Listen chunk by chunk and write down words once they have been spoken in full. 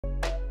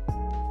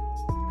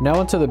Now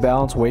into the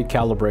balance weight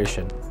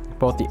calibration.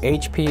 Both the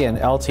HP and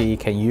LT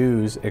can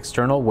use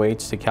external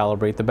weights to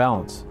calibrate the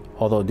balance,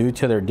 although due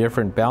to their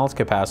different balance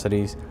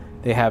capacities,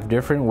 they have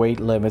different weight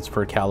limits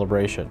for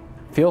calibration.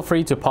 Feel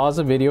free to pause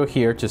the video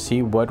here to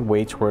see what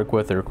weights work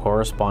with their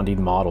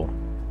corresponding model.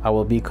 I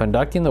will be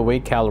conducting the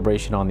weight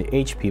calibration on the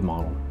HP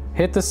model.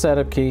 Hit the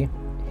setup key,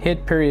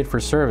 hit period for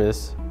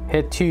service,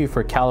 hit 2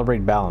 for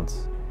calibrate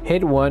balance,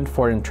 hit 1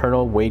 for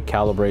internal weight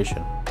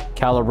calibration.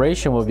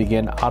 Calibration will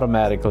begin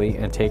automatically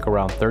and take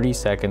around 30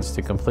 seconds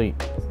to complete.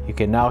 You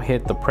can now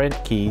hit the print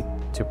key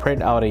to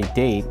print out a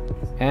date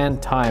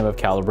and time of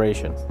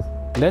calibration.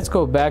 Let's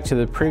go back to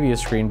the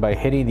previous screen by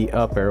hitting the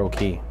up arrow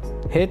key.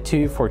 Hit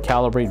 2 for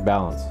calibrate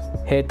balance.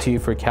 Hit 2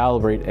 for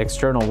calibrate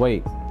external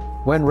weight.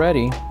 When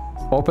ready,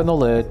 open the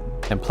lid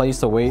and place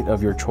the weight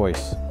of your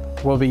choice.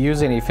 We'll be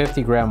using a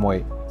 50-gram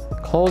weight.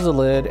 Close the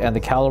lid and the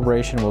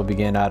calibration will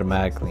begin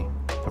automatically.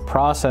 The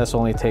process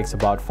only takes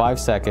about 5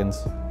 seconds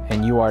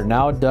and you are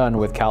now done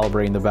with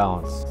calibrating the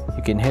balance.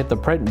 You can hit the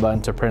print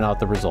button to print out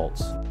the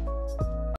results.